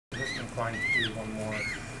fine to do one more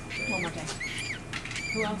day.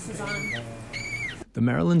 Who else is on? The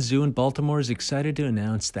Maryland Zoo in Baltimore is excited to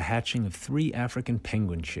announce the hatching of 3 African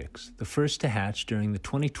penguin chicks, the first to hatch during the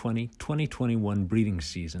 2020-2021 breeding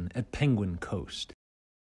season at Penguin Coast.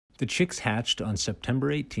 The chicks hatched on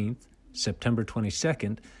September 18th, September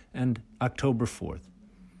 22nd, and October 4th.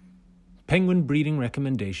 Penguin breeding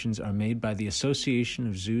recommendations are made by the Association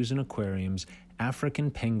of Zoos and Aquariums'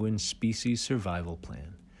 African Penguin Species Survival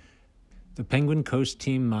Plan. The Penguin Coast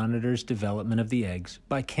team monitors development of the eggs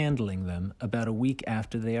by candling them about a week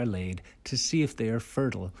after they are laid to see if they are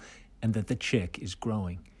fertile and that the chick is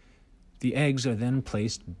growing. The eggs are then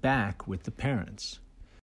placed back with the parents.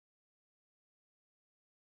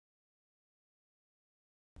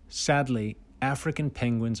 Sadly, African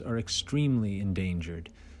penguins are extremely endangered.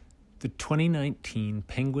 The 2019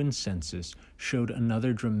 penguin census showed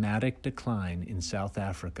another dramatic decline in South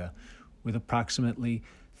Africa, with approximately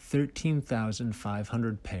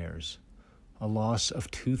 13,500 pairs, a loss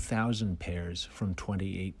of 2,000 pairs from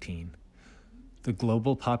 2018. The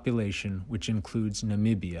global population, which includes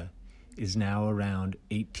Namibia, is now around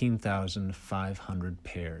 18,500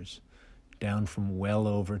 pairs, down from well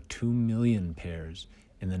over 2 million pairs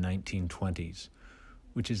in the 1920s,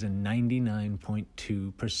 which is a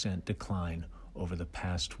 99.2% decline over the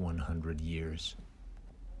past 100 years.